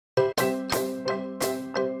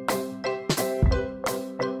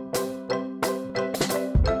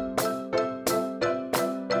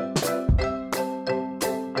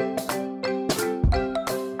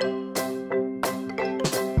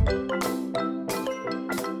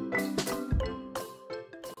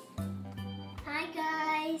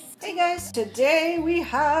guys, today we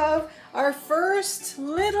have our first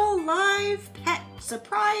little live pet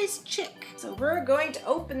surprise chick. So we're going to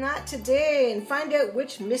open that today and find out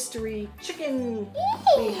which mystery chicken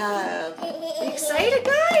we have. Are you excited,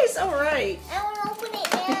 guys? All right. I want to open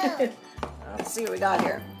it now. Let's see what we got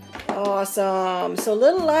here. Awesome. So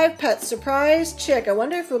little live pet surprise chick. I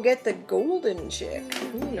wonder if we'll get the golden chick.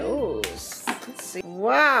 Who knows? Let's see.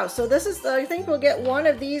 Wow. So this is, I think we'll get one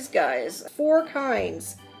of these guys. 4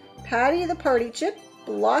 kinds. Patty the party chick,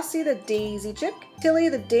 Blossie the daisy chick, Tilly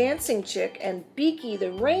the dancing chick, and Beaky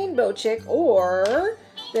the rainbow chick, or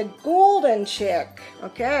the golden chick.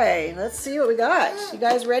 Okay, let's see what we got. You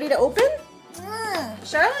guys ready to open?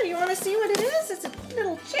 Charlotte, you want to see what it is? It's a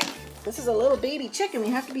little chick. This is a little baby chick, and we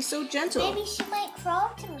have to be so gentle. Maybe she might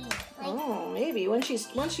crawl to me. Oh, maybe. Once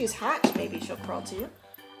she's hatched, maybe she'll crawl to you.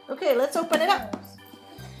 Okay, let's open it up.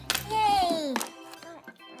 Yay!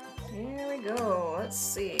 Here we go. Let's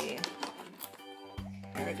see.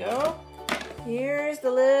 There we go. Here's the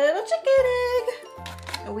little chicken egg.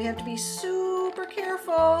 And we have to be super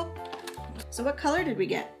careful. So what color did we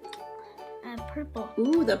get? Purple.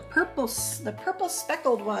 Ooh, the purple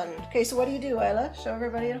speckled one. Okay, so what do you do, Isla? Show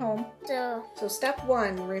everybody at home. So Step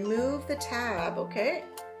 1, remove the tab, okay?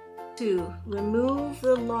 2, remove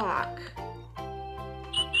the lock.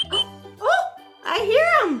 Oh, I hear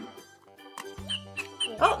him.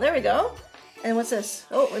 Oh, there we go. And what's this?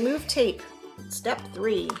 Oh, remove tape. Step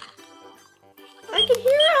 3. I can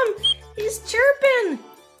hear him. He's chirping.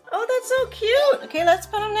 Oh, that's so cute. Okay, let's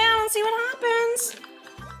put him down and see what happens.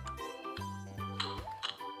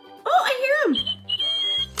 Oh, I hear him.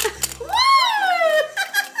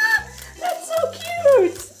 That's so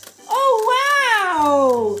cute. Oh,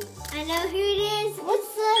 wow. I know who it is. It's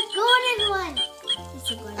the golden one. It's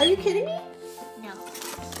the golden Are you kidding me? No.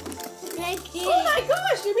 Oh my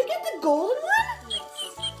gosh, did we get the golden one?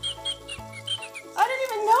 Yes. I didn't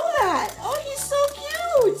even know that. Oh, he's so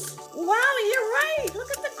cute. Wow, you're right. Look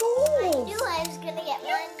at the gold. I knew I was going to get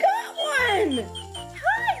You one. got one.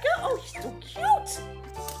 Hi, go. Oh, he's so cute.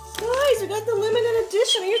 Guys, we got the limited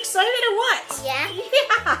edition. Are you excited or what? Yeah.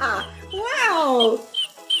 Yeah. Wow.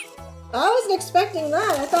 I wasn't expecting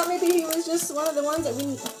that. I thought maybe he was just one of the ones that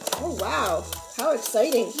we... Oh, wow. How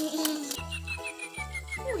exciting.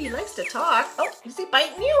 Oh, he likes to talk. Oh, is he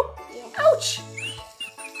biting you? Yeah. Ouch.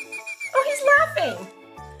 Oh, he's laughing.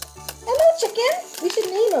 Hello, chicken. We should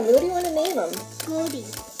name him. What do you want to name him? Goldie.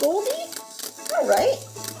 Goldie? All right.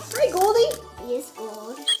 Hi, Goldie. He is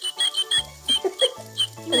gold.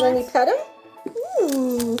 And then we pet him.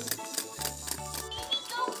 Ooh.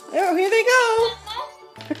 Oh, here they go.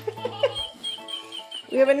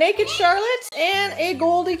 We have a naked Charlotte and a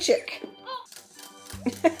Goldie chick.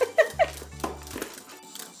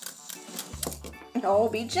 Oh,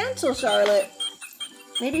 be gentle, Charlotte.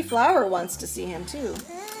 Maybe Flower wants to see him too.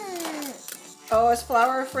 Oh, is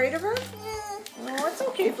Flower afraid of her? Oh, it's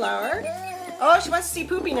okay, Flower. Oh, she wants to see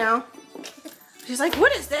Poopy now. She's like,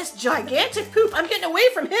 what is this gigantic poop? I'm getting away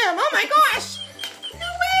from him. Oh my gosh. No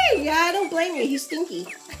way. Yeah, I don't blame you. He's stinky.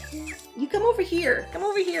 You come over here. Come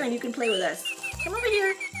over here and you can play with us. Come over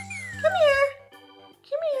here. Come here.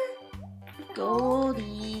 Come here.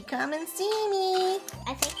 Goldie, come and see me.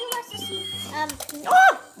 I think he wants to see.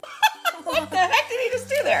 Oh! What the heck did he just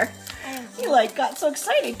do there? He like got so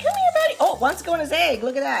excited. Come here, buddy. Oh, wants to go in his egg.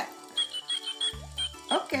 Look at that.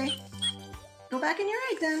 Okay. Go back in your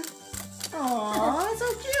egg then. Aw,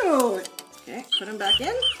 so cute. Okay, put him back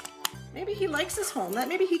in. Maybe he likes his home. That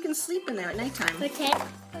maybe he can sleep in there at nighttime. Pretend.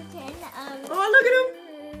 Oh, look at him.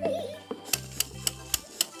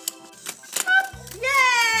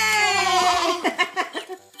 Yay!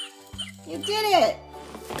 You did it.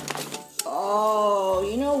 Oh,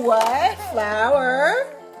 you know what, Flower?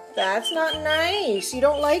 That's not nice. You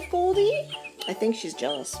don't like Goldie? I think she's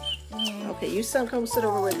jealous. Okay, you come sit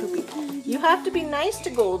over with Poopy. You have to be nice to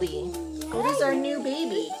Goldie. Goldie's our new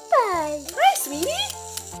baby. Bye. Hi, sweetie.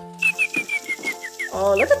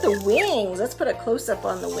 Oh, look at the wings. Let's put a close-up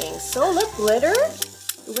on the wings. So, look, glitter.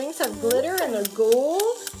 The wings have glitter and they're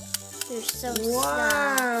gold. They're so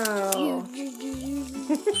Wow.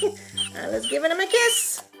 Let's give him a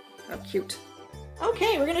kiss. How cute.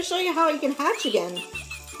 Okay, we're going to show you how you can hatch again.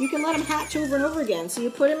 You can let him hatch over and over again. So you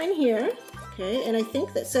put him in here. Okay, and I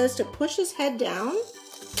think that says to push his head down.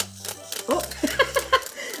 Oh,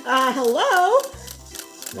 hello.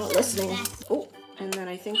 Not listening. Oh, and then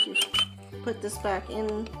I think you put this back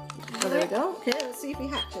in. Oh, there we go. Okay, let's see if he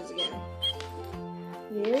hatches again.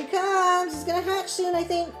 Here he comes. He's gonna hatch soon, I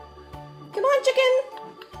think. Come on, chicken.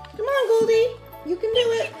 Come on, Goldie. You can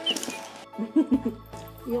do it.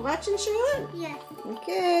 You watching, Charlotte? Yeah.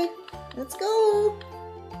 Okay, let's go.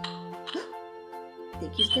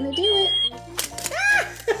 think he's gonna do it.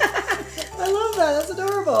 I love that. That's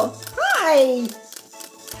adorable. Hi!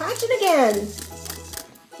 Hatching again.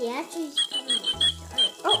 Yeah, she's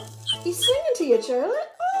Oh, he's singing to you, Charlotte.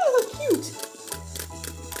 Oh, cute.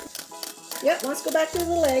 Yep, wants to go back to his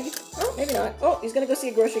little egg. Oh, maybe not. Oh, he's gonna go see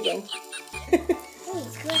a grocery gang.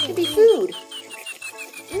 Could be food.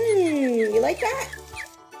 You like that?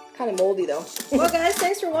 Kind of moldy though. Well guys,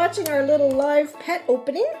 thanks for watching our little live pet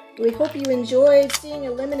opening. We hope you enjoyed seeing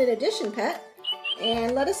a limited edition pet.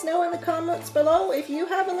 And let us know in the comments below if you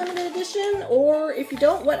have a limited edition, or if you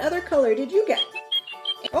don't, what other color did you get?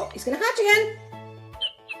 Oh, he's gonna hatch again.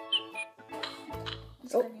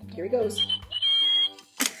 Oh, here he goes.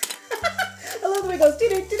 I love the way he goes,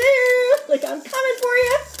 doo-doo-doo-doo, like I'm coming for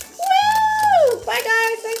you.